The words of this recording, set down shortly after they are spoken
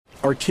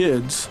Our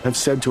kids have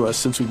said to us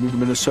since we moved to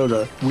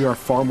Minnesota, we are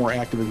far more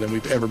active than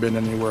we've ever been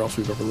anywhere else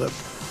we've ever lived.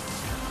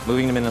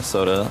 Moving to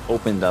Minnesota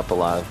opened up a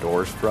lot of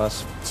doors for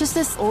us. Just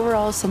this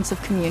overall sense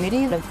of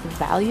community, of the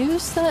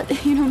values that,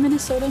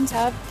 Minnesotans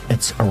have.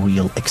 It's a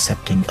real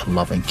accepting,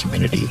 loving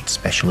community,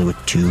 especially with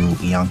 2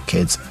 young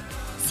kids.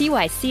 See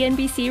why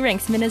CNBC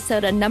ranks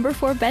Minnesota number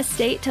 4 best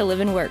state to live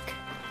and work.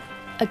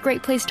 A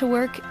great place to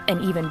work,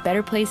 an even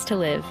better place to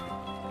live.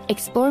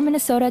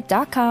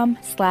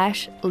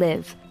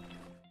 ExploreMinnesota.com/live.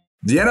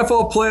 The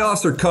NFL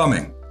playoffs are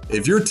coming.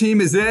 If your team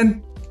is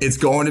in, it's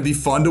going to be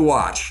fun to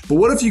watch. But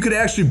what if you could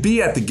actually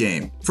be at the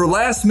game? For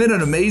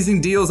last-minute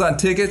amazing deals on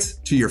tickets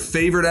to your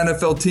favorite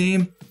NFL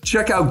team,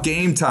 check out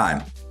Game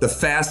Time, the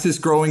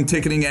fastest-growing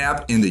ticketing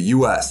app in the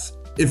U.S.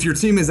 If your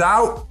team is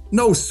out,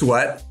 no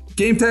sweat.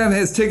 Game Time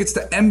has tickets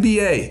to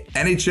NBA,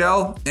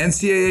 NHL,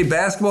 NCAA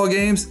basketball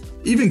games,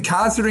 even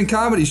concert and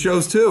comedy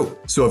shows too.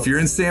 So if you're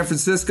in San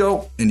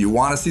Francisco and you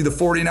want to see the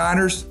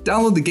 49ers,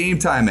 download the Game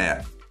Time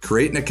app,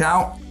 create an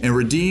account, and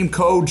redeem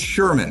code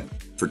SHERMAN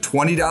for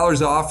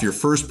 $20 off your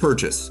first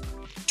purchase.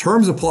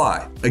 Terms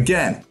apply.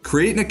 Again,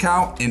 create an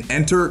account and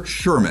enter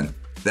Sherman.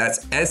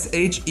 That's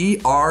SHERMAN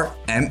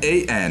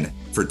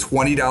for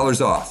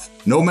 $20 off.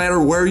 No matter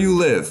where you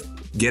live,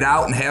 get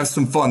out and have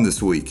some fun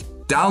this week.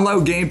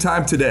 Download Game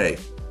Time today.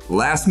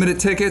 Last minute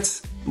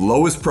tickets,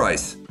 lowest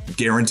price,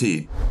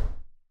 guaranteed.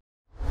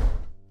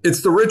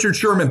 It's the Richard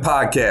Sherman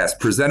Podcast,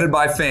 presented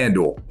by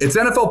FanDuel. It's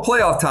NFL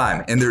playoff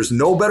time, and there's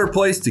no better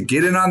place to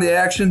get in on the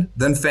action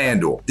than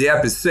FanDuel. The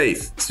app is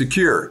safe,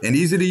 secure, and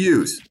easy to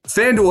use.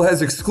 FanDuel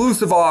has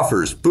exclusive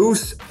offers,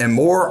 boosts, and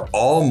more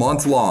all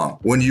month long.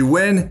 When you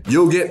win,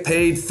 you'll get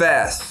paid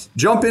fast.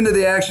 Jump into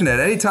the action at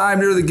any time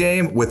near the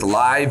game with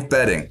live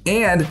betting.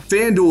 And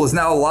FanDuel is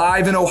now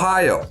live in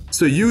Ohio.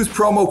 So use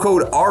promo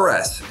code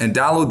RS and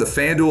download the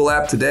FanDuel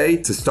app today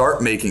to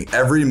start making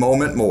every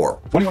moment more.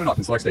 21 and up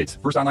in select states.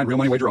 First online real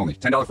money wager only.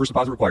 $10 first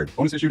deposit required.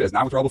 Bonus issued as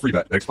non-withdrawable free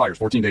bet that expires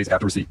 14 days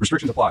after receipt.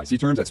 Restrictions apply. See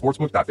terms at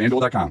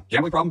sportsbook.fanduel.com.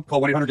 Gambling problem?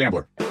 Call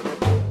 1-800-GAMBLER.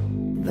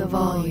 The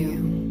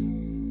volume.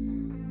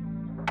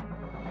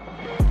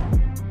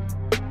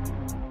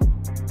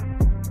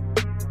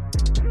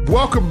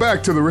 Welcome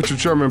back to the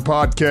Richard Sherman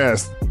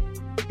Podcast.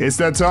 It's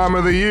that time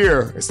of the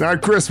year. It's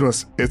not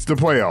Christmas. It's the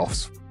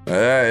playoffs.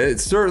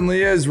 It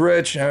certainly is,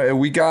 Rich.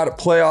 We got a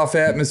playoff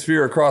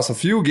atmosphere across a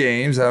few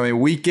games. I mean,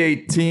 week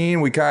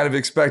 18, we kind of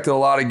expected a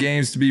lot of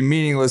games to be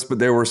meaningless, but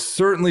there were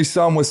certainly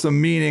some with some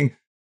meaning.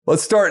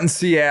 Let's start in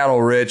Seattle,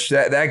 Rich.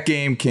 That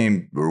game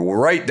came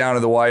right down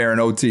to the wire in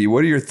OT.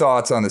 What are your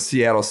thoughts on the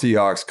Seattle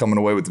Seahawks coming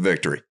away with the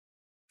victory?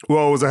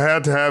 Well, it was a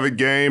had-to-have-it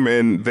game,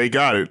 and they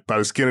got it by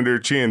the skin of their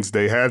chins.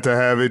 They had to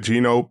have it.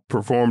 Geno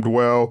performed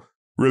well,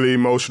 really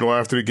emotional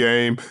after the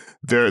game.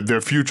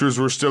 Their futures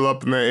were still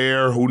up in the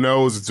air. Who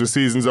knows if the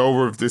season's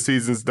over, if the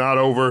season's not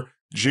over.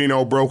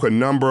 Geno broke a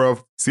number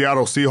of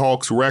Seattle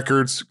Seahawks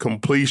records,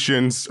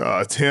 completions,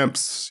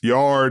 attempts,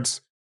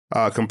 yards,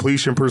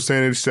 completion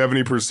percentage,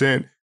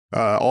 70%.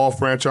 All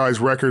franchise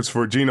records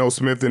for Geno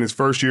Smith in his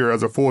first year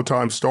as a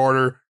full-time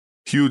starter.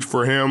 Huge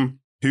for him.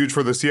 Huge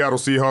for the Seattle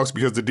Seahawks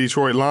because the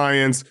Detroit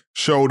Lions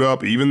showed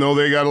up even though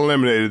they got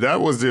eliminated.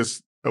 That was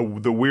just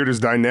the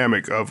weirdest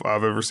dynamic I've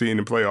ever seen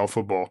in playoff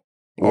football.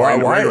 Or in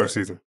the regular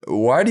season.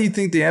 Why do you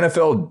think the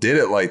NFL did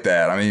it like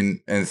that? I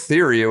mean, in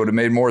theory, it would have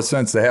made more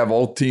sense to have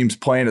all teams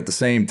playing at the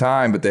same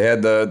time, but they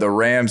had the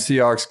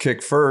Rams-Seahawks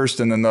kick first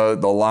and then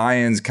the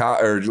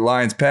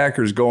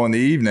Lions-Packers go in the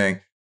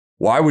evening.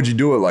 Why would you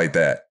do it like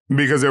that?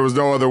 Because there was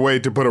no other way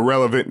to put a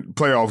relevant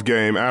playoff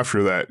game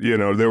after that. You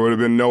know, there would have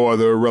been no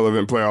other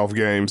relevant playoff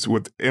games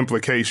with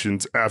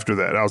implications after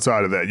that,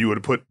 outside of that. You would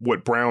have put,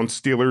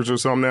 Browns, Steelers or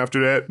something after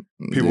that?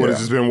 People would have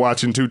just been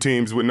watching two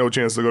teams with no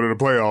chance to go to the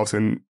playoffs,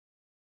 and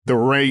the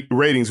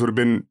ratings would have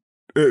been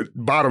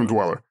bottom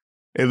dweller.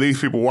 At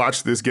least people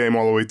watched this game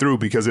all the way through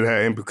because it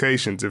had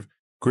implications. If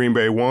Green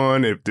Bay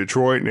won, if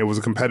Detroit, and it was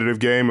a competitive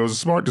game, it was a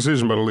smart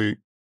decision by the league.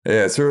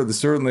 Yeah, it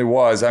certainly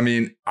was. I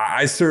mean,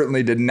 I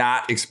certainly did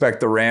not expect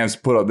the Rams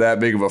to put up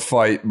that big of a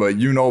fight, but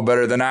you know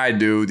better than I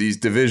do, these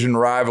division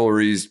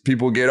rivalries,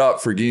 people get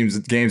up for games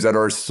that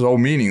are so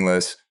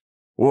meaningless.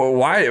 Well,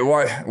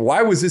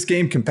 why was this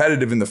game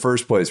competitive in the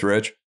first place,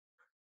 Rich?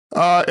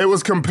 It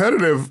was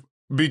competitive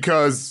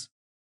because,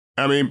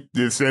 I mean,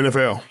 it's the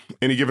NFL.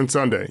 Any given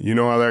Sunday, you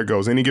know how that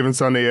goes. Any given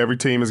Sunday, every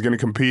team is going to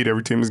compete.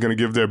 Every team is going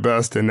to give their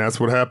best, and that's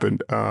what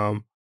happened.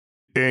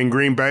 In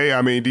Green Bay,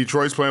 I mean,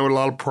 Detroit's playing with a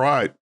lot of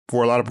pride.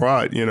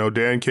 You know,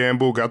 Dan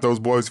Campbell got those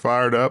boys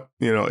fired up,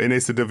 you know, and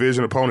it's a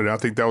division opponent. I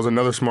think that was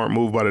another smart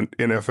move by the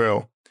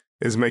NFL,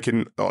 is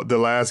making the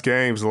last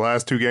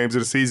two games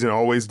of the season,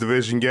 always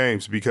division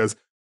games, because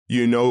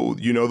you know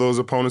those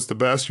opponents the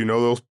best, you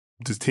know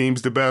the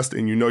teams the best,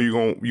 and you know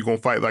you're gonna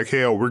fight like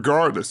hell,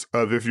 regardless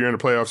of if you're in the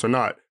playoffs or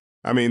not.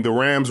 I mean, the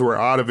Rams were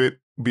out of it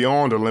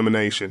beyond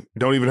elimination.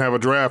 Don't even have a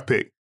draft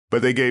pick.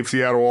 But they gave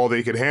Seattle all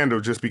they could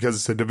handle just because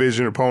it's a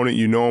division opponent.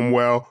 You know them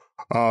well.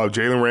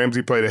 Jalen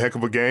Ramsey played a heck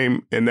of a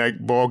game in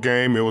that ball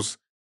game. It was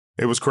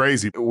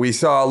crazy. We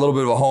saw a little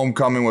bit of a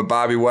homecoming with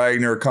Bobby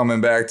Wagner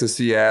coming back to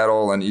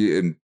Seattle, and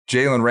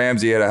Jalen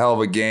Ramsey had a hell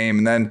of a game.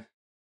 And then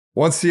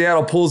once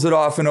Seattle pulls it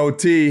off in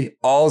OT,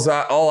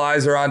 all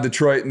eyes are on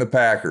Detroit and the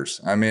Packers.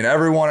 I mean,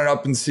 everyone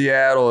up in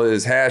Seattle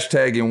is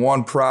hashtagging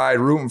One Pride,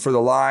 rooting for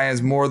the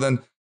Lions more than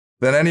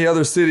any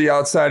other city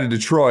outside of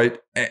Detroit.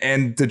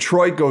 And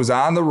Detroit goes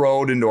on the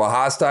road into a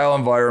hostile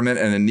environment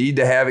and a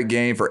need-to-have-it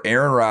game for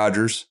Aaron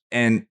Rodgers,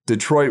 and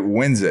Detroit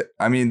wins it.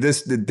 I mean,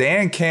 the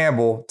Dan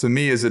Campbell, to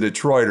me as a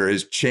Detroiter,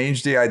 has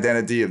changed the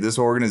identity of this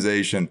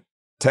organization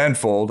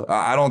tenfold.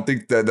 I don't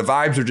think the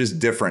vibes are just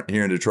different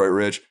here in Detroit,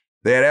 Rich.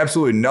 They had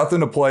absolutely nothing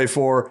to play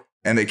for,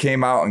 and they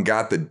came out and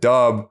got the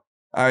dub.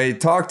 I mean,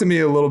 talk to me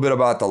a little bit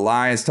about the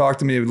Lions. Talk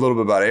to me a little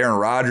bit about Aaron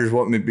Rodgers,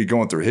 what may be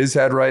going through his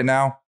head right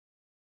now.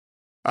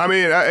 I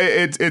mean,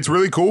 it's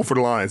really cool for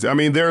the Lions. I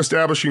mean, they're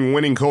establishing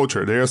winning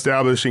culture. They're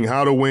establishing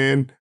how to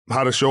win,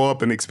 how to show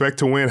up and expect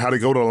to win, how to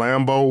go to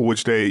Lambeau,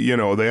 which they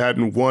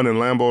hadn't won in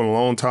Lambeau in a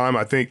long time.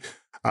 I think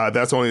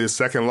that's only the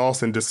second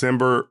loss in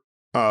December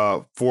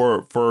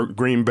for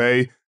Green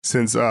Bay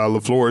since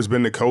LaFleur has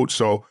been the coach.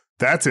 So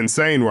that's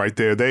insane right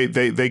there.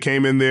 They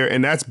came in there,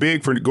 and that's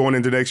big for going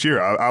into next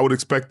year. I would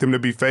expect them to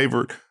be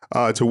favored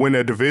to win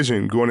that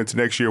division going into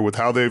next year with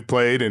how they've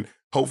played, and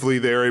hopefully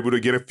they're able to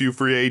get a few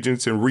free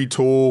agents and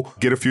retool,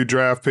 get a few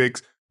draft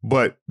picks.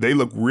 But they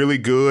look really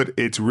good.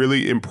 It's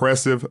really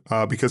impressive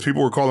because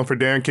people were calling for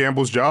Dan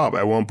Campbell's job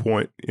at one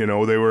point. I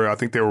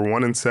think they were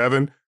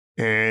 1-7,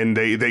 and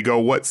they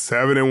go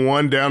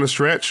 7-1 down the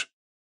stretch.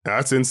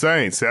 That's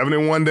insane.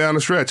 7-1 down the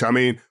stretch. I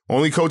mean,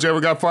 only coach ever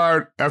got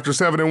fired after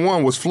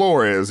 7-1 was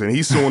Flores, and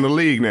he's suing the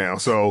league now.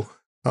 So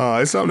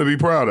it's something to be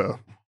proud of.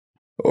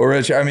 Well,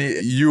 Rich, I mean,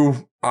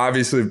 you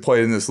obviously have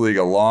played in this league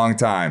a long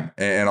time,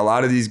 and a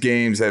lot of these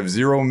games have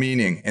zero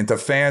meaning. And to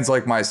fans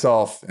like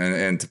myself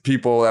and to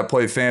people that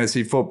play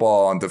fantasy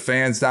football and to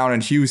fans down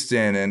in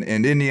Houston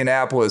and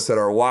Indianapolis that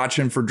are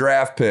watching for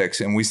draft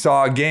picks, and we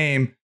saw a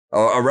game,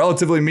 a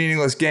relatively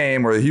meaningless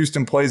game where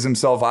Houston plays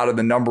himself out of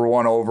the number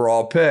 1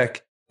 overall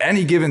pick.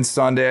 Any given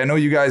Sunday, I know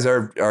you guys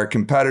are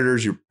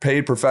competitors, you're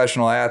paid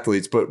professional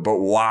athletes, but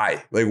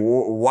why? Like,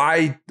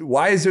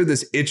 why is there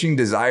this itching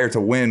desire to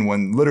win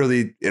when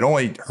literally it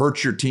only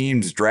hurts your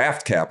team's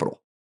draft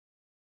capital?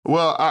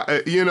 Well,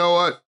 you know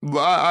what?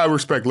 I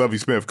respect Lovie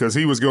Smith because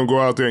he was going to go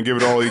out there and give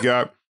it all he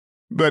got.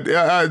 But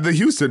the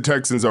Houston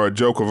Texans are a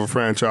joke of a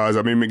franchise.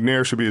 I mean,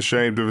 McNair should be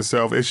ashamed of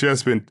himself.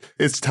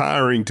 It's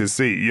tiring to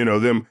see,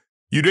 them.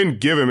 You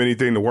didn't give him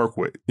anything to work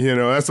with.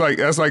 That's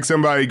like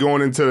somebody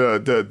going into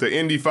the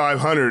Indy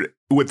 500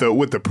 with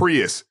the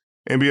Prius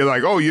and be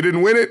like, "Oh, you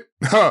didn't win it?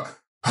 Huh,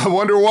 I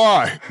wonder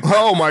why.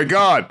 Oh my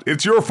God,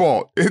 it's your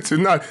fault. It's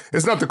not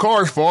the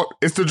car's fault.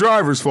 It's the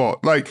driver's fault."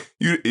 Like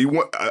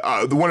one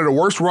of the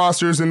worst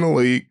rosters in the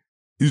league.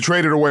 You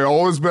traded away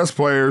all his best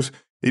players.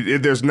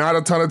 There's not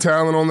a ton of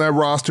talent on that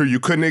roster. You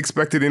couldn't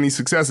expect any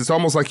success. It's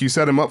almost like you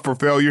set him up for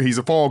failure. He's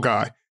a fall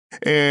guy,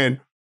 and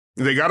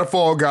they got a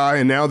fall guy,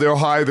 and now they'll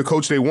hire the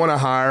coach they want to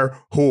hire,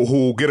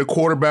 who'll get a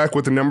quarterback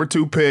with the number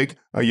 2 pick,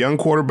 a young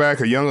quarterback,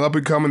 a young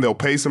up-and-coming. They'll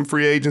pay some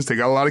free agents. They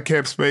got a lot of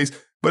cap space.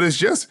 But it's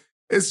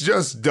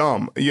just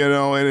dumb,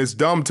 and it's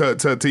dumb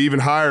to even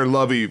hire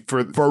Lovey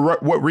for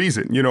what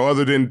reason,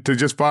 other than to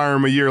just fire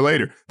him a year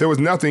later. There was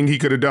nothing he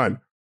could have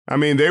done. I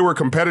mean, they were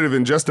competitive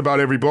in just about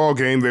every ball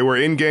game. They were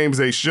in games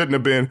they shouldn't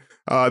have been.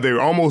 They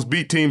almost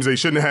beat teams they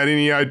shouldn't have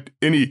had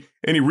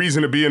any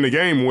reason to be in the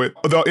game with.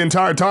 The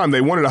entire time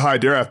they wanted a high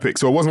draft pick,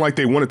 so it wasn't like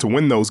they wanted to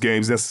win those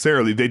games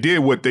necessarily. They did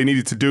what they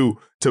needed to do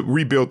to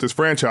rebuild this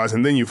franchise,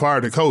 and then you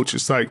fired the coach.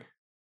 It's like,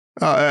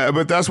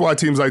 but that's why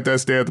teams like that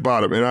stay at the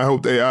bottom. And I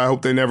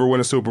hope they never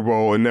win a Super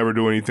Bowl and never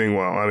do anything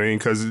well. I mean,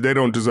 because they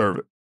don't deserve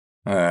it.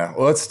 Well,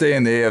 let's stay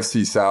in the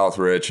AFC South,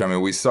 Rich. I mean,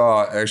 we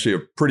saw actually a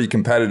pretty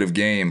competitive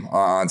game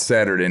on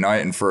Saturday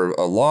night, and for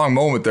a long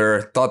moment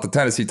there, thought the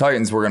Tennessee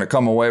Titans were going to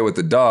come away with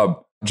the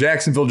dub.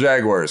 Jacksonville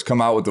Jaguars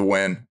come out with the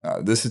win.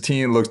 This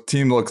team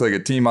looks like a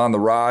team on the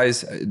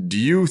rise. Do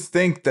you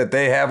think that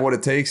they have what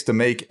it takes to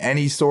make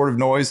any sort of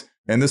noise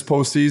in this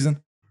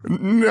postseason?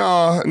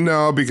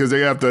 No, because they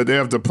have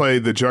to play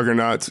the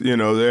juggernauts. They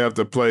have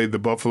to play the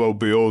Buffalo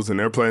Bills, and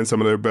they're playing some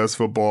of their best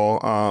football.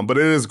 But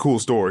it is a cool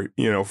story,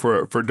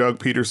 for Doug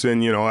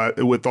Peterson.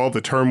 With all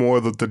the turmoil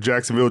that the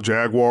Jacksonville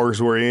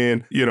Jaguars were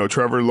in,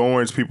 Trevor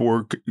Lawrence, people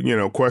were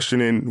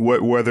questioning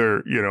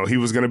whether he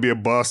was going to be a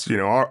bust.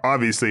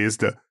 Obviously it's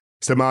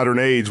the modern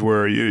age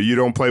where you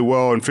don't play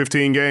well in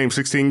 15 games,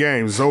 16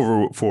 games, it's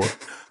over for.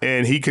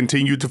 And he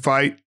continued to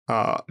fight.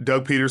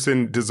 Doug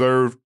Peterson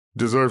deserves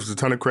a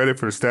ton of credit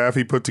for the staff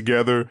he put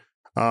together.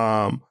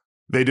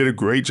 They did a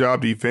great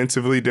job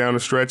defensively down the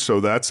stretch, so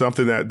that's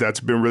something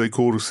that's been really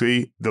cool to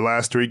see. The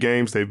last 3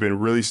 games, they've been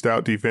really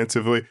stout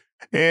defensively.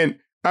 And,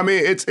 I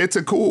mean, it's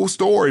a cool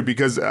story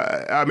because,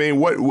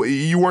 what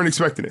you weren't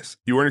expecting this.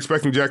 You weren't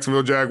expecting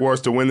Jacksonville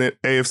Jaguars to win the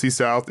AFC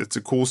South. It's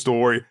a cool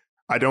story.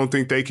 I don't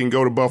think they can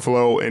go to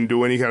Buffalo and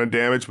do any kind of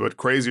damage, but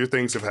crazier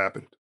things have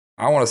happened.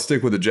 I want to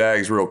stick with the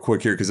Jags real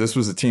quick here because this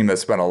was a team that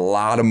spent a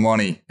lot of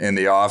money in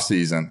the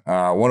offseason,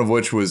 one of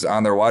which was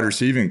on their wide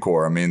receiving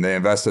core. I mean, they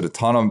invested a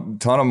ton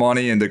of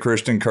money into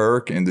Christian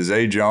Kirk, into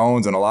Zay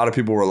Jones, and a lot of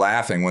people were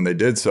laughing when they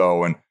did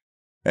so. And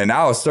And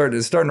now it's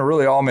starting to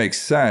really all make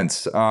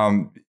sense.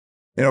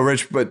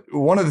 Rich, but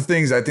one of the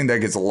things I think that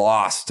gets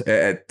lost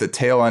at the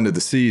tail end of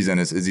the season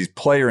is these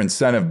player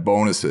incentive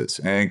bonuses.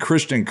 And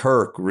Christian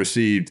Kirk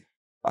received,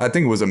 I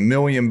think it was $1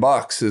 million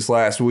this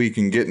last week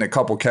and getting a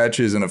couple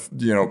catches and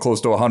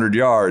close to 100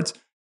 yards.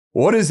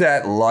 What is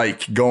that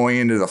like going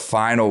into the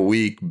final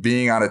week,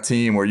 being on a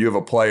team where you have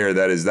a player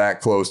that is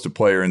that close to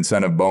player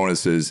incentive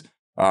bonuses?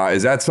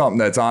 Is that something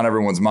that's on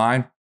everyone's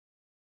mind?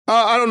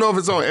 I don't know if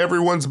it's on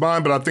everyone's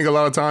mind, but I think a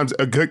lot of times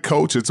a good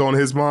coach, it's on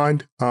his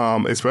mind,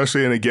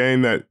 especially in a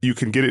game that you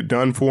can get it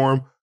done for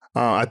him.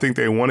 I think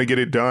they want to get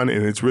it done,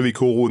 and it's really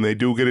cool when they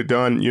do get it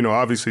done.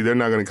 Obviously they're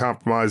not going to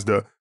compromise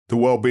the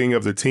well-being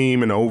of the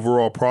team and the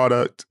overall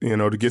product,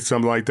 to get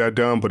something like that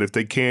done. But if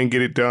they can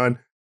get it done,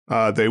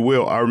 they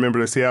will. I remember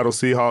the Seattle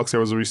Seahawks, there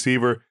was a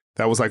receiver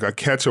that was like a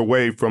catch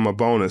away from a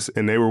bonus,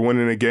 and they were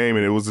winning a game,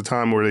 and it was a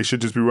time where they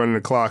should just be running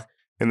the clock.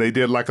 And they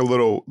did like a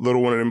little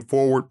one of them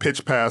forward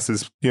pitch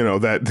passes,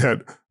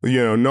 that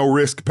no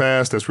risk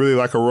pass that's really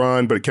like a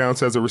run, but it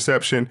counts as a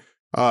reception,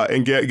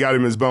 and got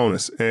him his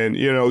bonus. And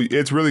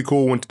it's really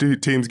cool when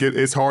teams get.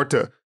 It's hard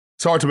to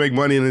make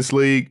money in this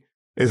league.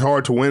 It's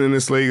hard to win in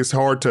this league. It's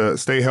hard to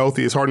stay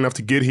healthy. It's hard enough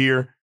to get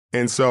here,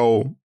 and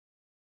so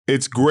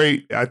it's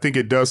great. I think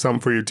it does something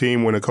for your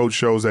team when a coach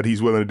shows that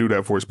he's willing to do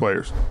that for his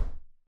players.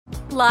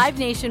 Live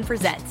Nation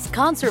presents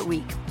Concert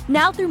Week.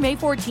 Now through May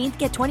 14th,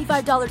 get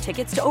 $25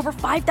 tickets to over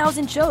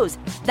 5,000 shows.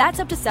 That's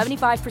up to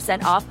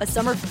 75% off a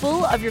summer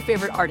full of your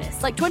favorite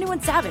artists like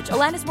 21 Savage,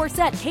 Alanis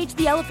Morissette, Cage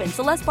the Elephant,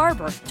 Celeste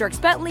Barber,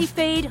 Dierks Bentley,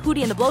 Fade,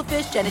 Hootie and the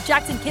Blowfish, Janet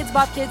Jackson, Kids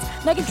Bop Kids,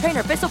 Meghan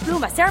Trainor, Peso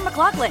Pluma, Sarah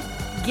McLachlan.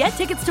 Get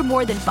tickets to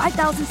more than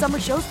 5,000 summer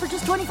shows for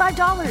just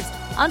 $25.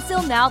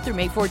 Until now through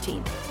May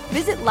 14th.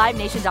 Visit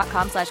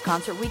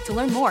LiveNation.com/Concert Week to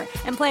learn more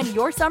and plan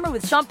your summer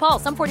with Sean Paul,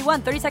 Sum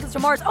 41, 30 Seconds to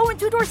Mars, and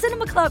Two Door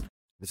Cinema Club.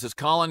 This is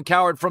Colin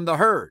Cowherd from The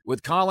Herd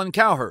with Colin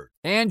Cowherd.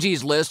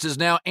 Angie's List is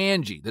now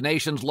Angie, the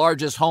nation's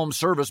largest home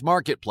service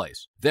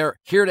marketplace. They're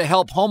here to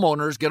help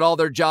homeowners get all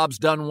their jobs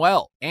done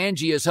well.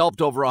 Angie has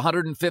helped over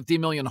 150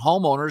 million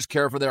homeowners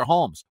care for their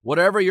homes.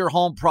 Whatever your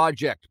home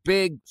project,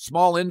 big,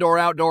 small, indoor,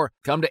 outdoor,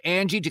 come to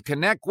Angie to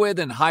connect with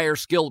and hire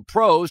skilled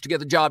pros to get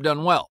the job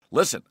done well.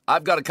 Listen,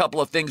 I've got a couple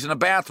of things in a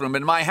bathroom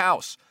in my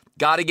house.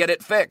 Got to get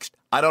it fixed.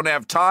 I don't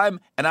have time,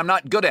 and I'm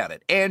not good at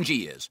it.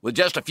 Angie is. With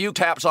just a few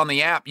taps on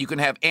the app, you can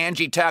have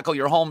Angie tackle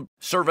your home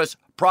service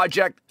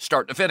project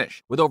start to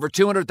finish. With over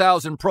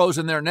 200,000 pros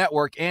in their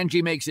network,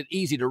 Angie makes it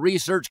easy to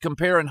research,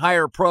 compare, and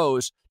hire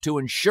pros to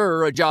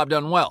ensure a job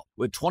done well.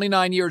 With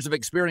 29 years of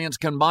experience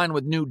combined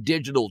with new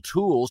digital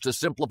tools to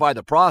simplify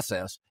the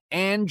process,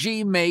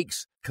 Angie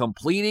makes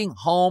completing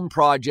home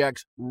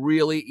projects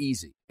really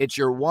easy. It's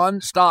your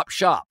one-stop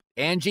shop.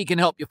 Angie can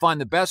help you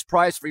find the best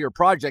price for your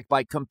project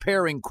by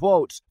comparing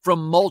quotes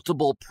from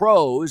multiple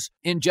pros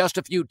in just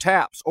a few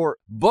taps, or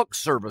book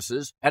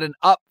services at an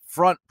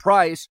upfront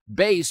price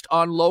based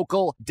on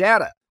local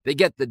data. They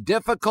get the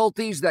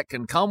difficulties that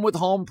can come with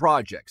home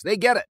projects. They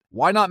get it.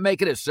 Why not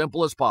make it as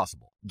simple as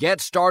possible?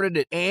 Get started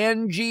at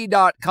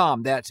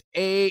Angie.com. That's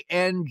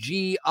ANGI.com,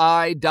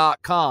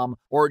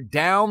 or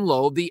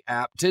download the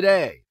app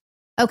today.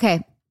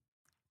 Okay.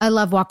 I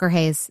love Walker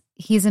Hayes.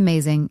 He's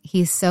amazing.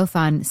 He's so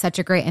fun, such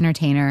a great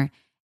entertainer.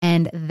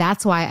 And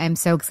that's why I'm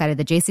so excited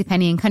that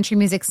JCPenney and country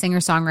music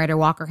singer-songwriter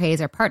Walker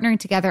Hayes are partnering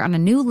together on a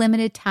new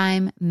limited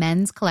time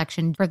men's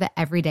collection for the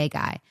everyday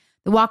guy.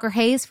 The Walker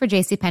Hayes for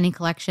JCPenney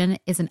collection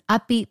is an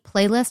upbeat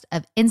playlist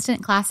of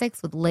instant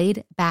classics with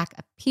laid-back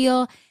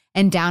appeal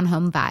and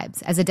down-home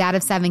vibes. As a dad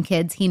of 7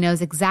 kids, he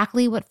knows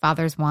exactly what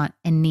fathers want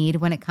and need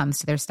when it comes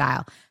to their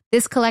style.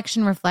 This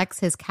collection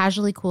reflects his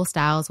casually cool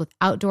styles with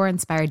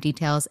outdoor-inspired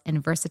details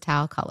and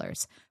versatile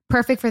colors.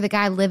 Perfect for the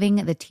guy living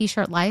the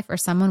t-shirt life or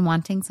someone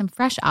wanting some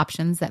fresh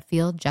options that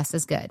feel just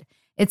as good.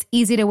 It's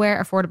easy to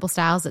wear, affordable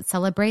styles that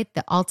celebrate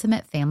the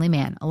ultimate family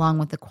man, along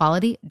with the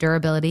quality,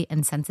 durability,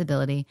 and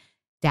sensibility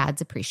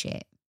dads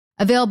appreciate.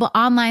 Available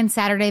online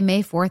Saturday,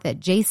 May 4th at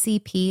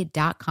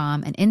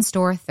jcp.com and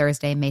in-store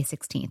Thursday, May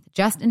 16th,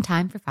 just in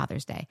time for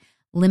Father's Day.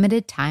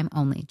 Limited time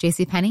only.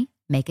 JCPenney,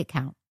 make it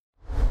count.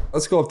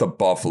 Let's go up to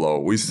Buffalo.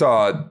 We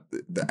saw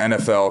the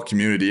NFL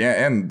community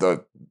and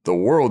the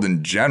world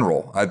in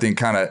general, I think,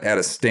 kind of at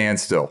a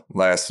standstill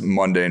last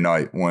Monday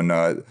night when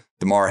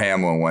Damar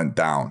Hamlin went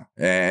down.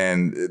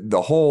 And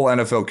the whole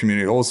NFL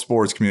community, whole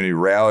sports community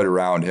rallied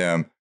around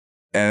him.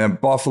 And then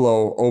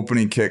Buffalo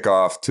opening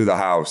kickoff to the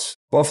house.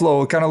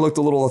 Buffalo kind of looked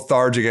a little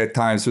lethargic at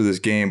times through this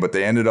game, but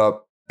they ended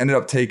up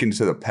taking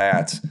to the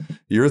Pats.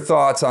 Your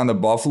thoughts on the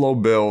Buffalo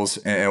Bills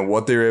and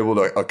what they were able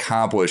to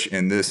accomplish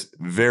in this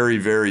very,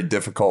 very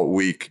difficult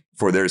week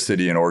for their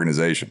city and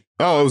organization?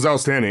 Oh, it was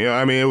outstanding.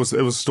 I mean, it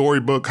was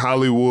storybook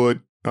Hollywood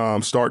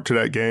start to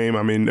that game.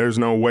 I mean, there's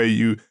no way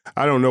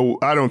I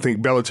don't think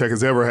Belichick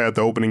has ever had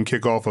the opening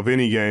kickoff of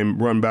any game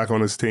run back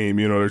on his team.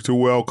 You know, they're too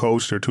well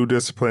coached, they're too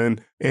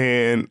disciplined.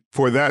 And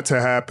for that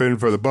to happen,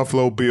 for the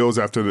Buffalo Bills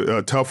after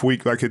a tough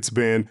week like it's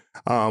been,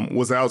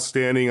 was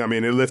outstanding. I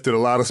mean, it lifted a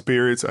lot of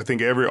spirits. I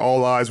think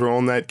all eyes were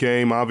on that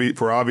game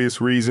for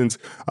obvious reasons.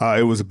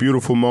 It was a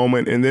beautiful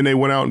moment, and then they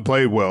went out and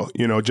played well.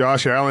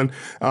 Josh Allen,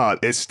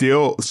 it's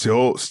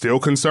still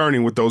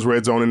concerning with those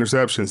red zone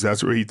interceptions.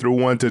 That's where he threw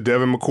one to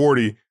Devin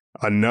McCourty,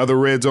 another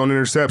red zone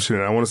interception.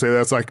 And I want to say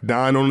that's like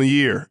 9 on the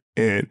year,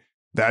 and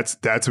that's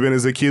been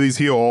his Achilles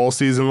heel all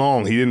season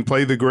long. He didn't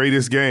play the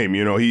greatest game.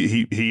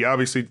 He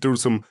obviously threw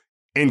some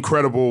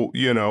incredible,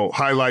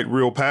 highlight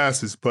reel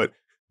passes, but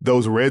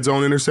those red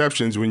zone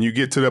interceptions, when you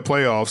get to the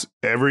playoffs,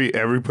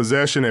 every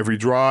possession, every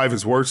drive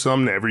is worth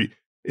something.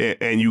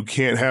 And you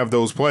can't have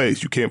those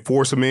plays. You can't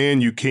force them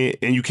in. You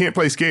can't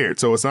play scared.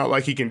 So it's not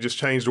like he can just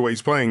change the way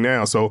he's playing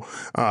now. So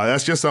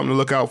that's just something to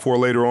look out for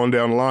later on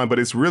down the line. But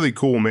it's really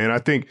cool, man. I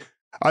think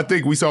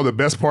we saw the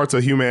best parts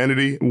of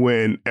humanity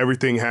when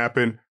everything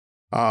happened.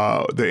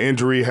 The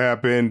injury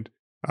happened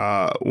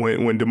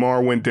when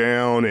DeMar went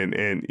down, and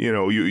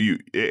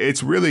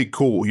it's really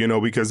cool,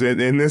 because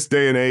in this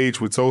day and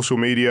age with social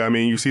media, I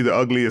mean, you see the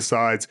ugliest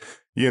sides.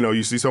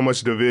 You see so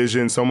much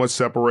division, so much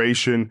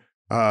separation,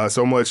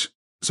 so much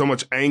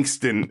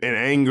angst and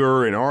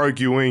anger and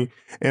arguing.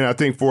 And I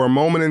think for a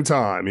moment in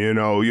time,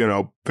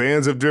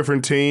 fans of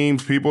different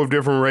teams, people of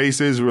different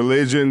races,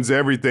 religions,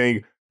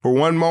 everything, for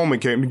one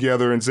moment came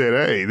together and said,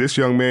 hey, this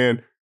young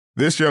man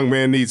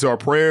needs our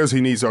prayers.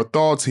 He needs our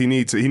thoughts. He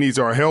needs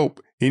our help.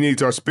 He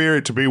needs our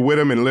spirit to be with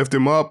him and lift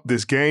him up.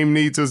 This game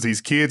needs us. These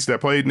kids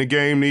that played in the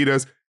game need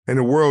us, and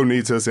the world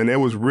needs us. And it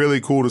was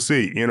really cool to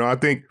see.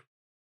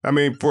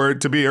 For it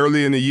to be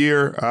early in the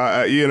year,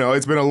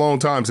 it's been a long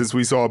time since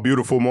we saw a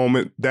beautiful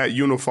moment that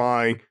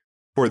unifying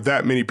for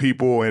that many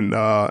people, and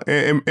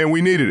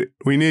we needed it.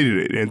 We needed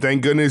it, and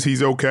thank goodness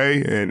he's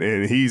okay,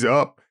 and he's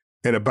up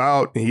and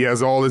about. And he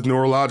has all his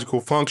neurological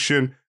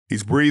function.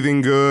 He's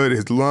breathing good.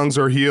 His lungs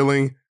are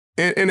healing,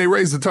 and they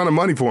raised a ton of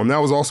money for him. That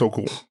was also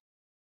cool.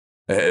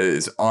 It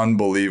is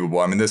unbelievable.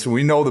 I mean,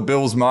 we know the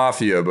Bills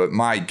Mafia, but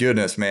my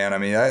goodness, man. I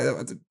mean,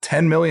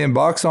 $10 million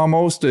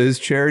almost to his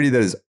charity.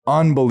 That is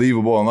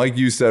unbelievable. And like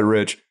you said,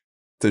 Rich,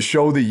 to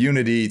show the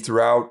unity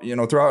throughout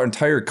our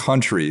entire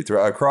country,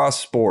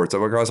 across sports,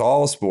 across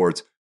all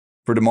sports,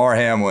 for Damar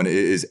Hamlin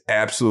is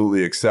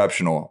absolutely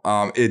exceptional.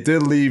 It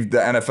did leave the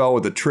NFL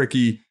with a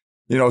tricky,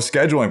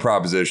 scheduling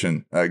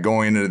proposition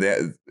going into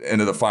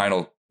the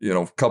final,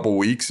 couple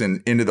weeks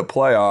and into the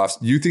playoffs.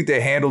 Do you think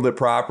they handled it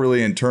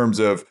properly in terms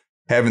of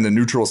having the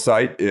neutral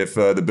site if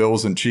the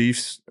Bills and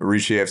Chiefs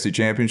reach the AFC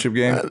Championship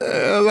game?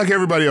 Like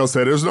everybody else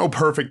said, there's no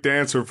perfect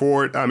answer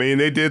for it. I mean,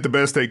 they did the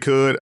best they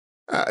could.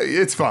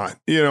 It's fine.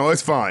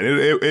 It's fine.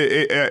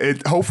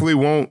 It hopefully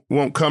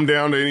won't come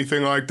down to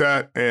anything like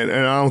that, and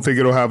I don't think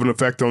it'll have an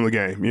effect on the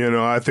game.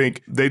 I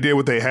think they did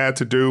what they had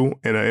to do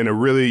in a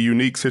really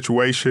unique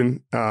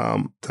situation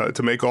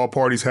to make all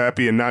parties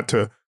happy and not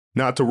to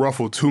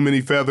ruffle too many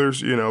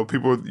feathers.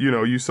 People,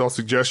 you saw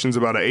suggestions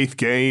about an 8th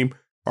game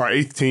or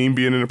 8th team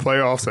being in the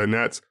playoffs, and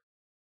that's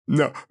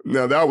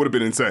that would have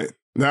been insane.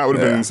 That would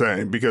have been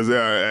insane because,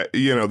 that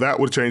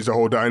would have changed the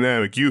whole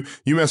dynamic. You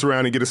mess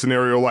around and get a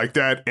snenario like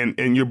that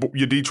and your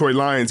Detroit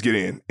Lions get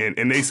in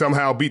and they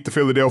somehow beat the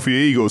Philadelphia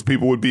Eagles.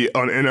 People would be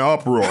in an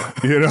uproar.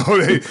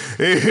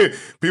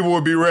 People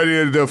would be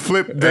ready to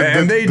flip.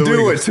 They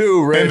do it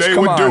too, Rich. And they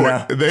would do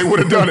it. They would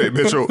have done it,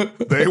 Mitchell.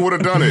 They would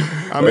have done it.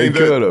 I mean,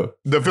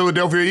 the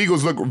Philadelphia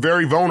Eagles look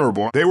very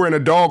vulnerable. They were in a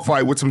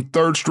dogfight with some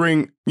third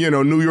string,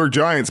 New York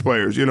Giants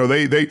players. They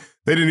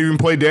didn't even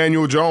play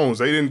Daniel Jones.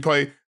 They didn't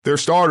play their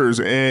starters,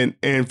 and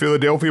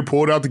Philadelphia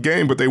pulled out the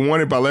game, but they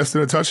won it by less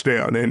than a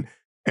touchdown,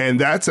 and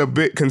that's a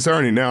bit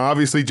concerning. Now,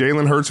 obviously,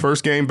 Jalen Hurts'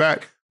 first game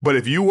back, but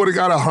if you would have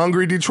got a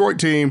hungry Detroit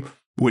team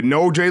with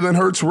no Jalen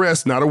Hurts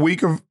rest, not a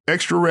week of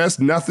extra rest,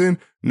 nothing,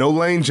 no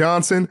Lane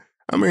Johnson,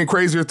 I mean,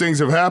 crazier things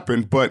have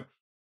happened, but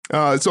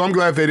so I'm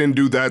glad they didn't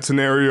do that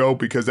scenario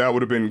because that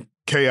would have been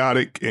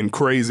chaotic and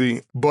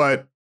crazy,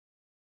 but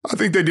I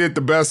think they did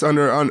the best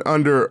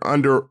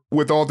under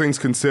with all things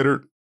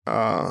considered.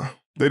 They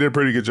did a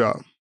pretty good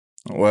job.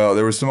 Well,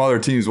 there were some other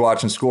teams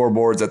watching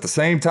scoreboards at the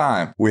same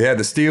time. We had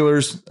the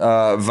Steelers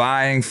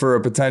vying for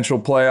a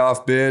potential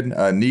playoff bid,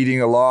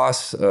 needing a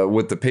loss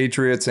with the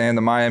Patriots and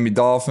the Miami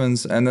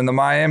Dolphins, and then the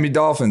Miami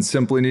Dolphins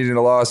simply needing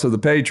a loss of the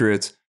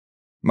Patriots.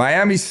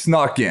 Miami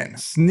snuck in.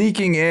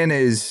 Sneaking in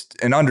is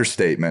an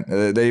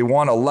understatement. They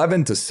won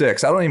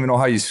 11-6. I don't even know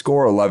how you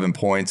score 11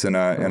 points in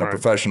a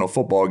professional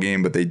football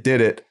game, but they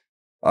did it.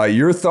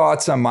 Your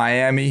thoughts on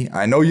Miami?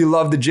 I know you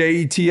love the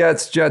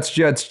Jets,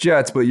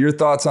 Jets, but your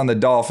thoughts on the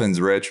Dolphins,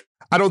 Rich?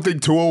 I don't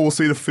think Tua will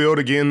see the field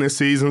again this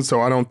season,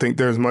 so I don't think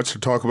there's much to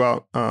talk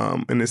about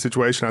in this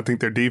situation. I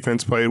think their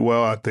defense played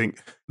well. I think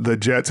the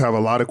Jets have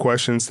a lot of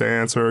questions to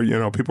answer.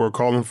 People are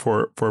calling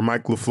for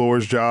Mike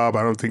LaFleur's job.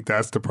 I don't think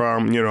that's the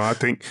problem. I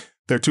think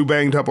they're too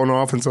banged up on the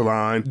offensive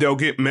line. They'll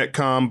get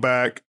Metcalf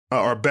back.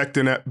 Or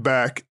Becton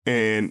back,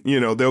 and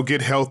they'll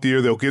get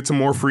healthier. They'll get some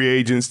more free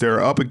agents. They're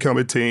an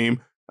up-and-coming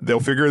team. They'll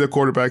figure the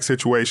quarterback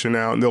situation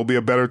out, and they'll be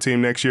a better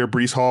team next year.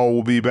 Breece Hall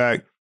will be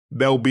back.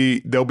 They'll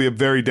be a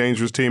very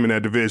dangerous team in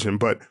that division.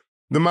 But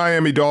the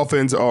Miami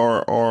Dolphins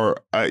are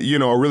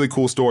a really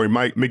cool story.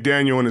 Mike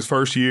McDaniel in his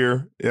first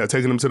year,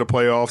 taking them to the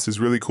playoffs is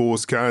really cool.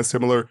 It's kind of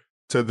similar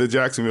to the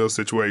Jacksonville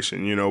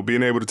situation,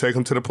 being able to take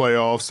them to the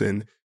playoffs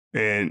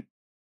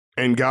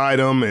and guide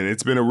them. And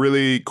it's been a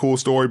really cool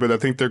story, but I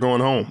think they're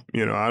going home.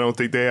 I don't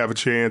think they have a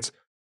chance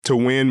to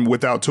win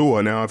without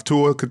Tua. Now, if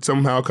Tua could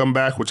somehow come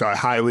back, which I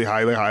highly,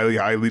 highly, highly,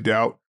 highly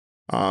doubt,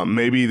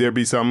 maybe there'd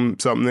be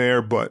something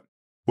there, but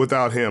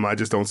without him, I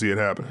just don't see it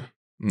happening.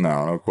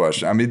 No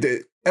question. I mean,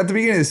 at the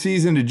beginning of the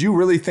season, did you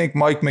really think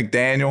Mike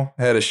McDaniel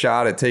had a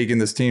shot at taking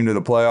this team to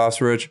the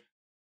playoffs, Rich?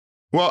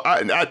 Well,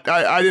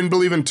 I didn't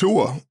believe in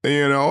Tua,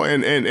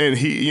 and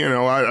he,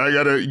 I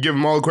got to give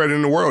him all the credit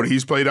in the world.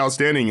 He's played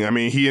outstanding. I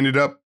mean, he ended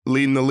up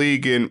leading the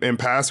league in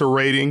passer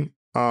rating.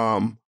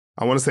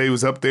 I want to say he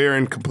was up there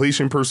in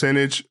completion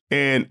percentage,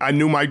 and I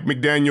knew Mike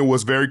McDaniel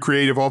was very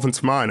creative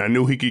offensive mind. I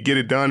knew he could get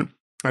it done.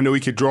 I knew he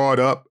could draw it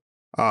up.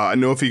 I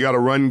knew if he got a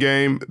run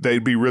game,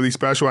 they'd be really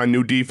special. I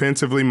knew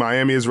defensively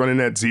Miami is running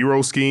that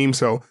zero scheme.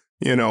 So,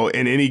 in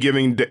any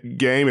given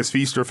game, it's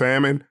feast or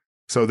famine.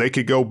 So they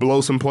could go blow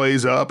some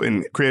plays up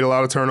and create a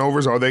lot of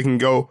turnovers, or they can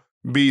go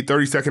be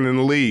 32nd in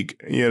the league,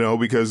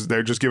 because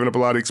they're just giving up a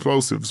lot of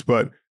explosives.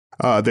 But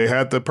they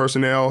had the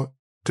personnel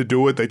to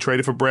do it. They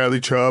traded for Bradley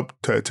Chubb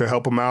to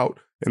help them out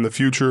in the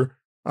future.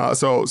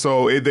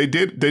 So they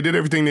did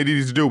everything they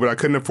needed to do, but I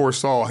couldn't have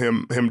foresaw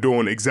him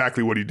doing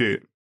exactly what he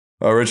did.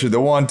 Richard, the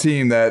one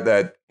team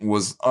that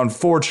was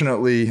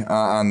unfortunately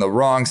on the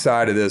wrong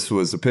side of this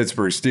was the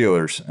Pittsburgh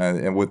Steelers.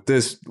 And with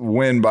this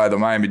win by the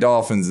Miami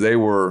Dolphins, they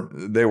were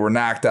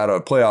knocked out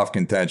of playoff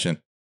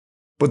contention.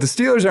 But the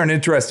Steelers are an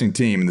interesting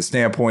team in the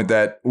standpoint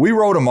that we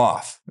wrote them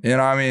off.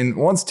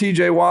 Once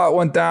TJ Watt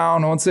went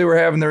down, once they were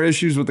having their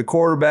issues with the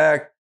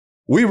quarterback,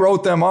 we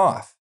wrote them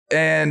off.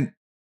 And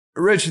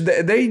Rich, I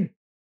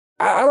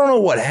don't know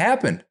what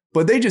happened.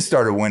 But they just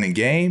started winning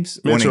games.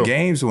 Mitchell,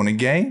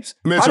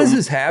 How does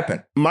this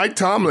happen? Mike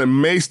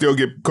Tomlin may still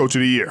get Coach of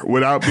the Year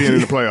without being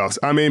in the playoffs.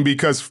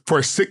 Because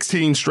for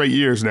 16 straight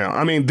years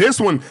now. This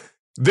one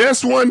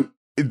is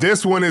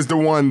the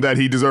one that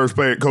he deserves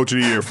Coach of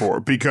the Year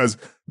for, because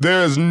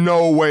there's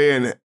no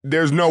way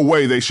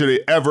they should have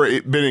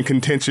ever been in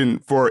contention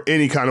for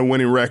any kind of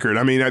winning record.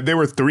 They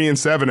were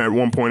 3-7 at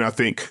one point, I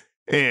think,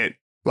 and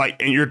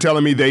you're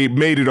telling me they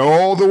made it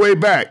all the way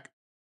back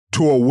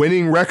to a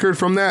winning record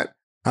from that?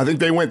 I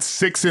think they went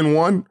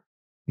 6-1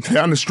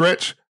 down the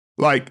stretch.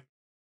 Not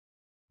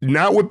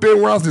with Ben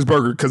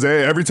Roethlisberger, because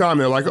every time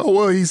they're like, oh,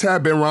 well, he's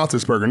had Ben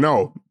Roethlisberger.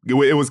 No,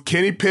 it was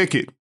Kenny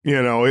Pickett.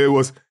 It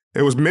was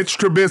Mitch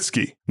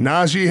Trubisky,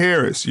 Najee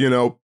Harris,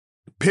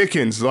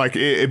 Pickens,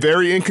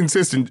 very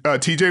inconsistent.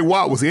 TJ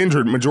Watt was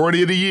injured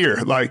majority of the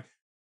year.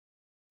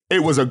 It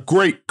was a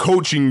great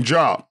coaching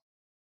job.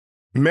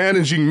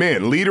 Managing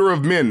men, leader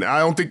of men. I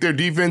don't think their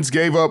defense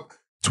gave up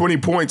 20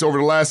 points over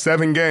the last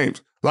 7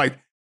 games.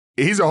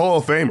 He's a Hall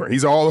of Famer.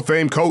 He's a Hall of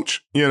Fame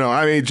coach.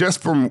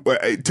 Just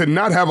to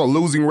not have a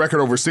losing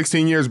record over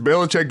 16 years,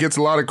 Belichick gets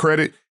a lot of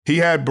credit. He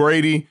had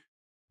Brady.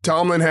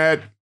 Tomlin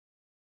had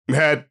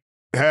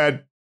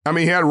Roethlisberger.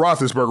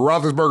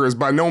 Roethlisberger is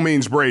by no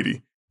means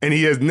Brady, and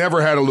he has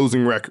never had a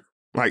losing record.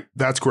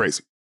 That's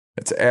crazy.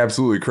 It's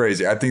absolutely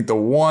crazy. I think the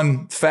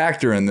one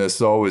factor in this,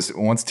 though, is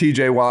once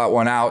TJ Watt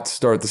went out to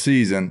start the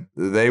season,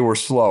 they were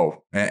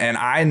slow. And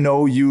I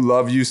know you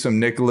love you some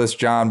Nicholas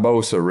John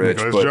Bosa, Rich.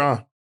 Nicholas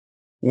John.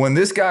 When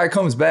this guy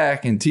comes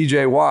back and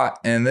TJ Watt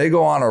and they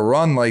go on a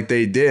run like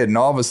they did, and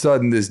all of a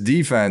sudden this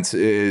defense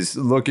is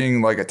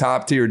looking like a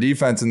top tier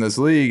defense in this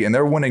league and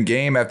they're winning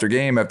game after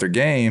game after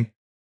game,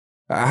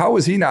 how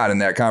is he not in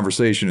that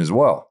conversation as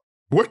well?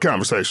 What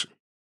conversation?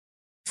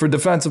 For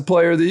Defensive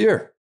Player of the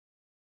Year.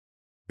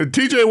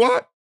 TJ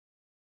Watt?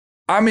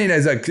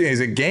 As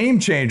a game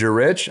changer,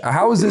 Rich.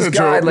 How is this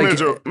guy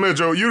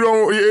Mitchell,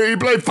 you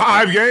played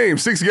 5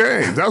 games, 6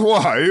 games. That's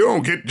why. You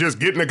don't get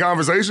in the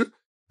conversation.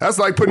 That's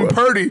like putting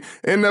Purdy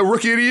in the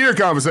Rookie of the Year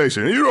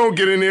conversation. You don't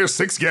get in there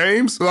 6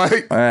 games.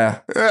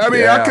 I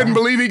couldn't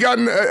believe he got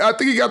I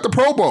think he got the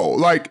Pro Bowl.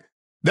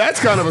 That's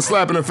kind of a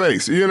slap in the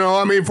face.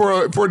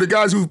 For the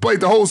guys who've played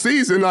the whole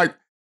season,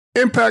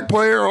 impact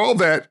player, all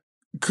that,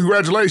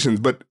 congratulations.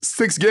 But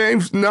 6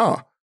 games,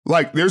 nah.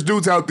 There's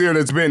dudes out there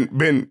that's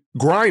been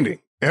grinding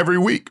every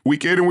week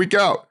in and week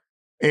out.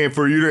 And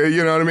for you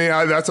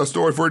to, that's a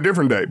story for a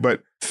different day.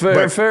 But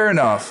fair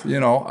enough,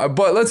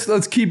 But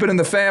let's keep it in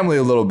the family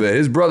a little bit.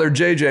 His brother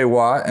J.J.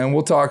 Watt, and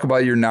we'll talk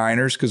about your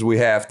Niners because we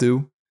have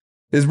to.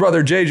 His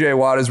brother J.J.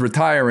 Watt is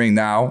retiring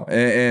now,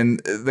 and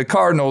the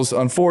Cardinals,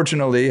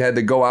 unfortunately, had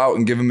to go out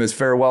and give him his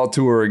farewell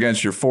tour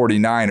against your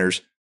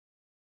 49ers.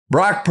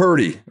 Brock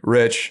Purdy,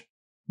 Rich.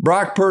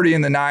 Brock Purdy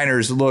and the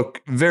Niners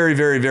look very,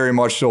 very, very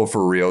much so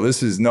for real.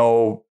 This is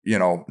no,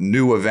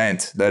 new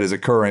event that is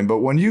occurring. But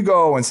when you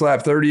go and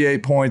slap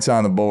 38 points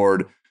on the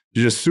board,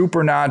 you're just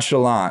super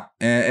nonchalant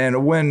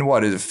and win,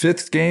 what is it,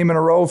 5th game in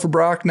a row for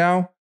Brock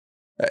now?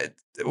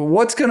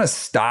 What's going to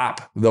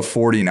stop the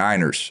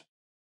 49ers?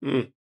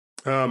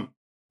 That's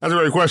a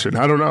great question.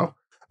 I don't know.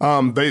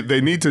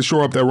 They need to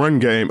shore up their run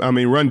game.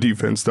 Run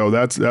defense, though.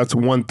 That's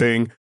one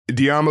thing.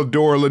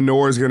 Deommodore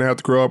Lenoir is going to have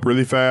to grow up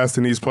really fast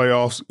in these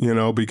playoffs,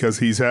 because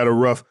he's had a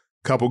rough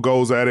couple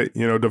goes at it.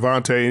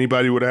 Devontae,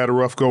 anybody would have had a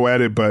rough go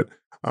at it. But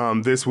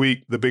this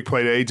week, the big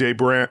play to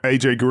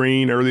AJ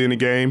Green early in the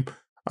game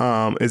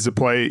is a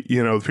play,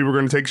 people are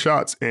going to take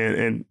shots.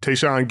 And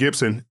Tayshaun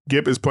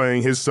Gip is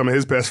playing some of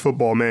his best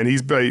football, man.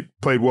 He's played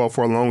well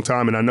for a long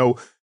time. And I know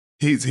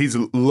he's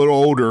a little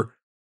older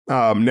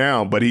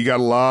now, but he got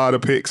a lot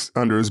of picks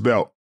under his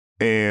belt.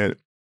 And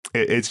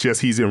it's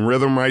just he's in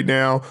rhythm right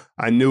now.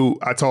 I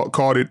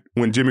called it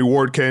when Jimmy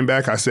Ward came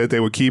back. I said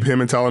they would keep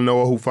him and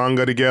Talanoa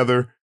Hufanga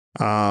together.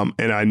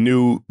 And I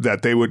knew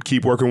that they would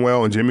keep working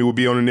well, and Jimmy would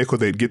be on the nickel.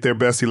 They'd get their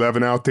best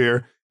 11 out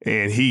there.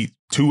 And 2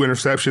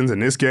 interceptions in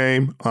this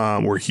game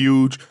were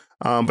huge.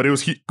 But it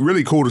was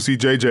really cool to see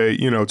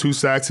JJ, 2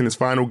 sacks in his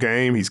final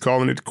game. He's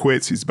calling it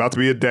quits. He's about to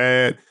be a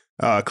dad.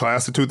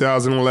 Class of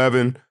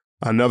 2011,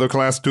 another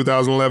class of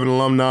 2011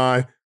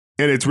 alumni.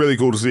 And it's really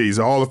cool to see. He's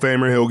a Hall of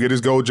Famer. He'll get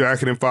his gold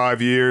jacket in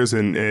 5 years,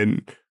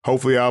 and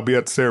hopefully I'll be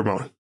at the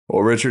ceremony.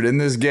 Well, Richard, in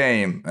this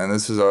game, and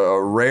this is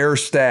a rare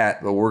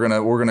stat, but we're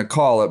gonna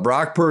call it,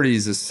 Brock Purdy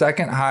is the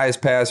second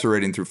highest passer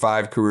rating through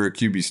 5 career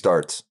QB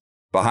starts,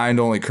 behind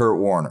only Kurt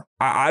Warner.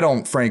 I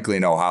don't frankly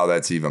know how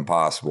that's even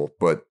possible,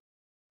 but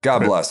God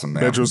bless him,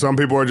 man. Mitchell, some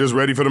people are just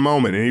ready for the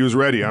moment, and he was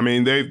ready. I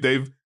mean,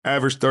 they've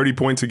averaged 30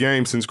 points a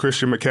game since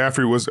Christian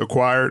McCaffrey was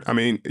acquired. I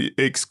mean,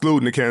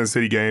 excluding the Kansas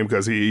City game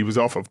because he was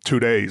off of 2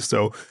 days.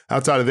 So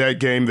outside of that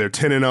game, they're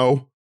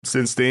 10-0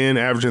 since then,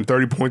 averaging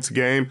 30 points a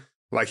game.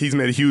 Like, he's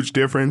made a huge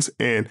difference.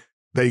 And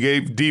they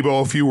gave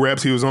Debo a few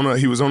reps. He was on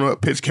a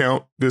pitch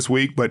count this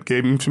week, but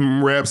gave him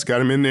some reps,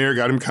 got him in there,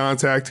 got him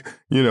contact,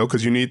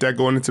 because you need that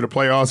going into the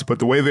playoffs. But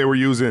the way they were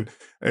using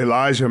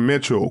Elijah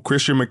Mitchell,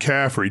 Christian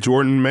McCaffrey,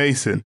 Jordan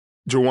Mason,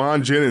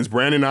 Jawan Jennings,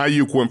 Brandon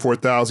Ayuk went for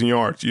 1,000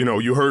 yards.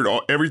 You heard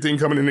everything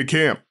coming into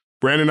camp.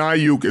 Brandon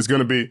Ayuk is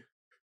going to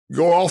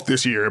go off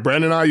this year.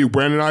 Brandon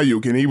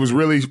Ayuk. And he was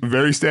really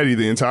very steady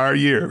the entire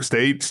year.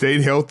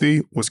 Stayed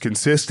healthy, was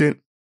consistent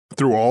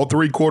through all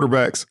 3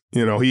 quarterbacks.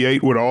 He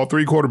ate with all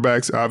 3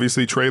 quarterbacks.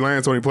 Obviously, Trey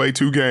Lance only played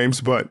 2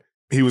 games, but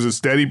he was a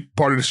steady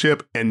part of the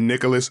ship. And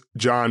Nicholas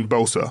John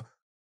Bosa.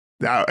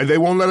 Now, they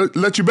won't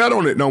let you bet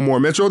on it no more,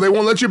 Mitchell. They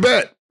won't let you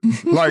bet.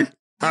 Like,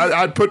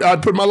 I'd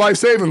put my life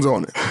savings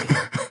on it.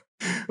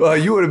 Well,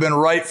 you would have been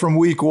right from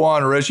week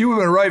 1, Rich. You would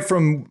have been right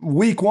from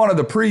week 1 of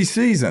the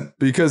preseason,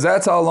 because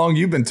that's how long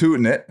you've been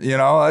tooting it.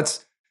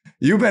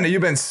 You've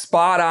been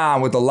spot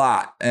on with a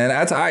lot.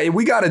 And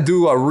we got to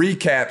do a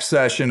recap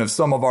session of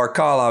some of our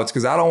call-outs,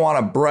 because I don't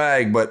want to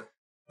brag, but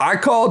I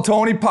called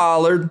Tony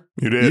Pollard.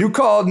 You did. You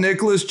called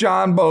Nicholas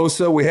John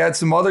Bosa. We had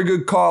some other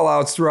good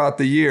call-outs throughout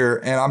the year,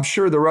 and I'm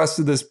sure the rest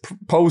of this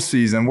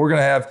postseason we're going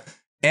to have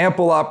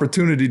ample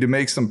opportunity to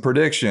make some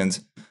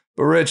predictions.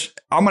 But Rich,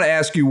 I'm going to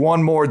ask you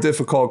one more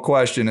difficult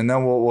question, and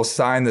then we'll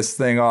sign this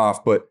thing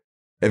off. But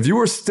if you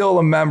were still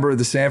a member of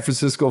the San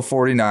Francisco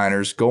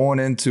 49ers going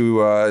into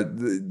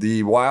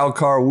the wild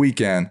card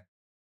weekend,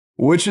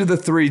 which of the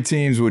 3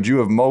 teams would you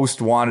have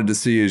most wanted to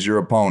see as your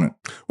opponent?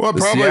 Well,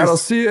 the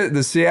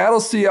Seattle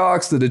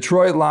Seahawks, the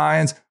Detroit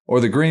Lions,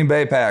 or the Green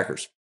Bay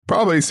Packers?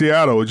 Probably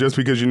Seattle, just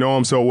because you know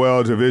them so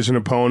well, division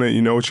opponent.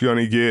 You know what you're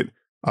going to get.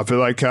 I feel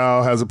like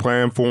Kyle has a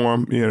plan for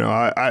him.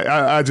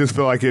 I just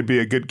feel like it'd be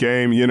a good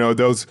game.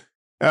 Those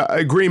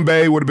Green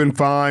Bay would have been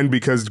fine,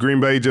 because Green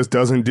Bay just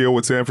doesn't deal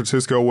with San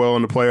Francisco well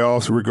in the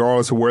playoffs,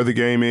 regardless of where the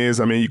game is.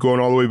 I mean, you're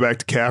going all the way back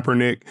to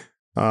Kaepernick,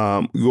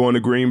 going to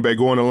Green Bay,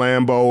 going to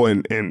Lambeau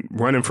and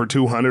running for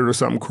 200 or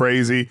something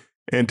crazy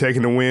and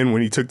taking the win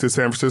when he took the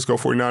San Francisco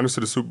 49ers to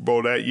the Super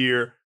Bowl that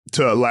year,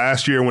 to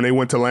last year when they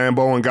went to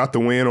Lambeau and got the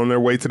win on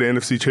their way to the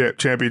NFC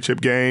Championship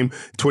game.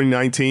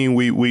 2019,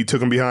 we took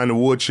them behind the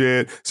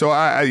woodshed. So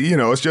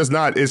it's just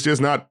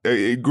not.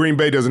 Green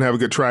Bay doesn't have a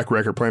good track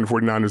record playing the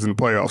 49ers in the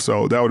playoffs,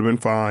 so that would have been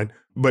fine.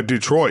 But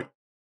Detroit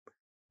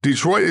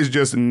is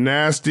just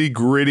nasty,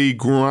 gritty,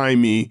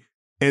 grimy,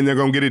 and they're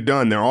going to get it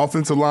done. Their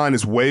offensive line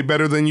is way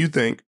better than you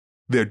think.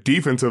 Their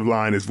defensive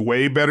line is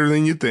way better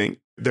than you think.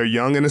 They're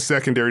young in the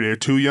secondary. They're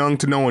too young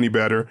to know any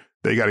better.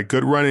 They got a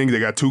good running. They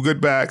got 2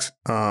 good backs.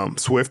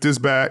 Swift is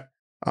back.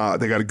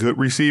 They got a good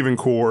receiving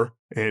core.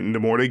 And the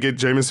more they get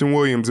Jameson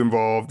Williams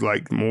involved,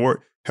 like the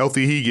more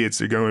healthy he gets,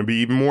 they're going to be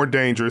even more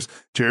dangerous.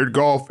 Jared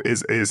Goff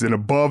is an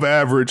above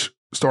average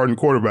starting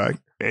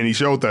quarterback. And he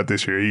showed that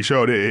this year. He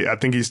showed it. I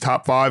think he's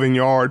top 5 in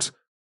yards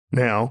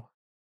now.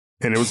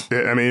 And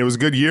it was a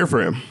good year for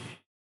him.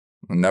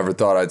 I never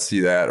thought I'd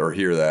see that or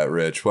hear that,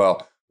 Rich.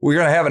 Well, we're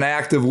going to have an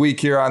active week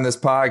here on this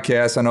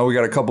podcast. I know we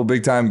got a couple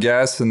big-time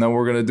guests, and then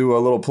we're going to do a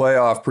little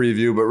playoff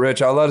preview. But,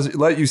 Rich, I'll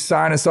let you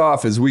sign us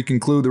off as we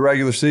conclude the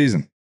regular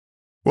season.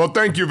 Well,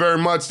 thank you very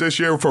much this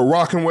year for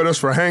rocking with us,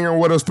 for hanging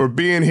with us, for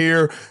being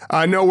here.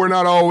 I know we're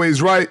not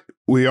always right.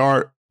 We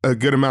are a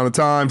good amount of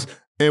times,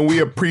 and we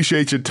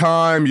appreciate your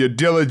time, your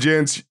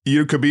diligence.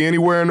 You could be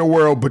anywhere in the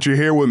world, but you're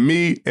here with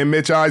me and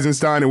Mitch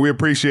Eisenstein, and we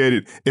appreciate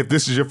it. If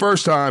this is your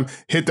first time,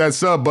 hit that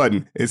sub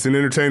button. It's an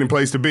entertaining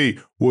place to be.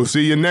 We'll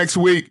see you next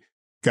week.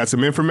 Got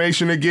some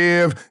information to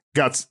give.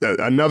 Got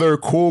another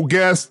cool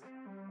guest.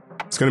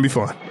 It's going to be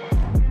fun.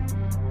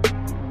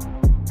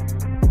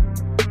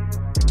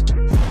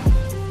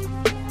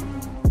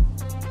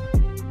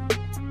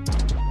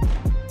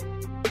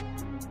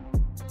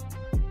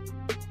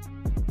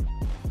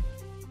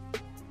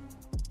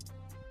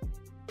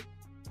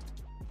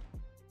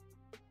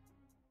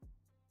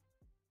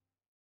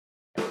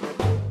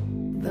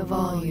 the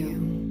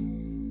volume.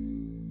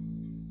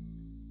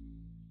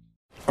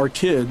 Our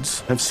kids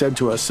have said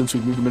to us since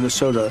we moved to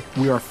Minnesota,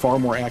 we are far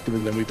more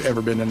active than we've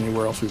ever been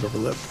anywhere else we've ever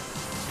lived.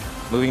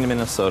 Moving to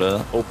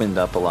Minnesota opened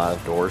up a lot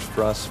of doors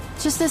for us.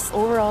 Just this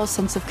overall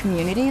sense of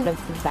community, of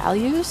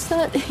values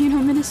that,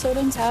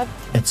 Minnesotans have.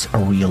 It's a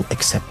real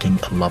accepting,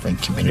 loving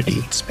community,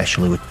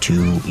 especially with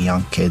two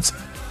young kids.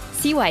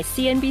 See why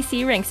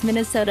CNBC ranks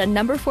Minnesota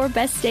number 4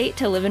 best state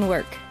to live and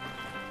work.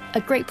 A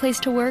great place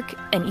to work,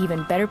 an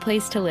even better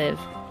place to live.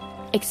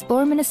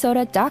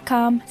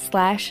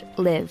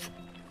 ExploreMinnesota.com/live.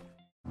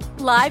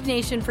 Live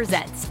Nation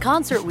presents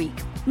Concert Week.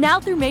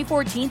 Now through May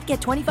 14th, get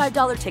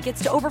 $25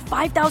 tickets to over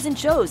 5,000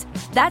 shows.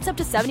 That's up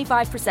to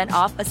 75%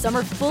 off a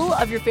summer full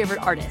of your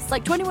favorite artists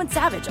like 21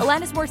 Savage,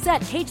 Alanis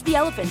Morissette, Cage the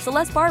Elephant,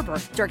 Celeste Barber,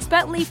 Dierks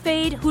Bentley,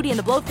 Fade, Hootie and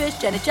the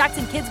Blowfish, Janet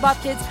Jackson, Kids Bop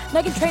Kids,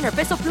 Meghan Trainor,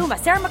 Peso Pluma,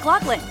 Sarah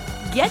McLachlan.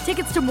 Get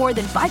tickets to more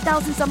than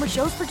 5,000 summer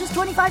shows for just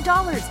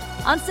 $25.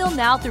 Until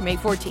now through May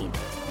 14th.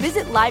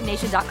 Visit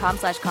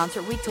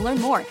LiveNation.com/Concert Week to learn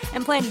more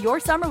and plan your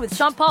summer with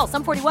Sean Paul,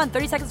 Sum 41,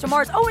 30 Seconds to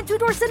Mars, and Two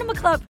Door Cinema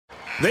Club.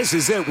 This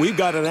is it. We've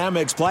got an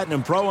Amex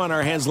Platinum Pro on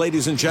our hands,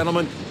 ladies and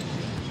gentlemen.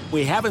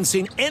 We haven't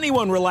seen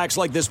anyone relax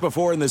like this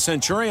before in the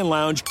Centurion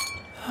Lounge.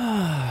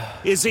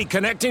 Is he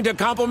connecting to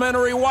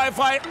complimentary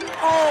Wi-Fi?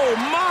 Oh,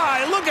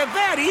 my. Look at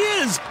that. He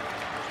is.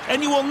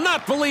 And you will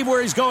not believe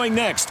where he's going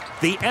next.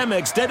 The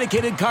Amex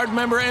dedicated card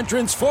member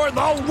entrance for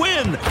the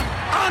win.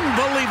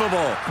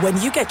 Unbelievable.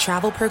 When you get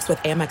travel perks with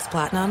Amex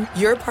Platinum,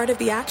 you're part of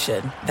the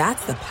action.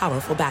 That's the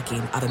powerful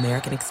backing of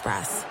American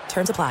Express.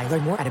 Terms apply.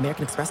 Learn more at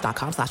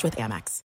americanexpress.com/withAmex.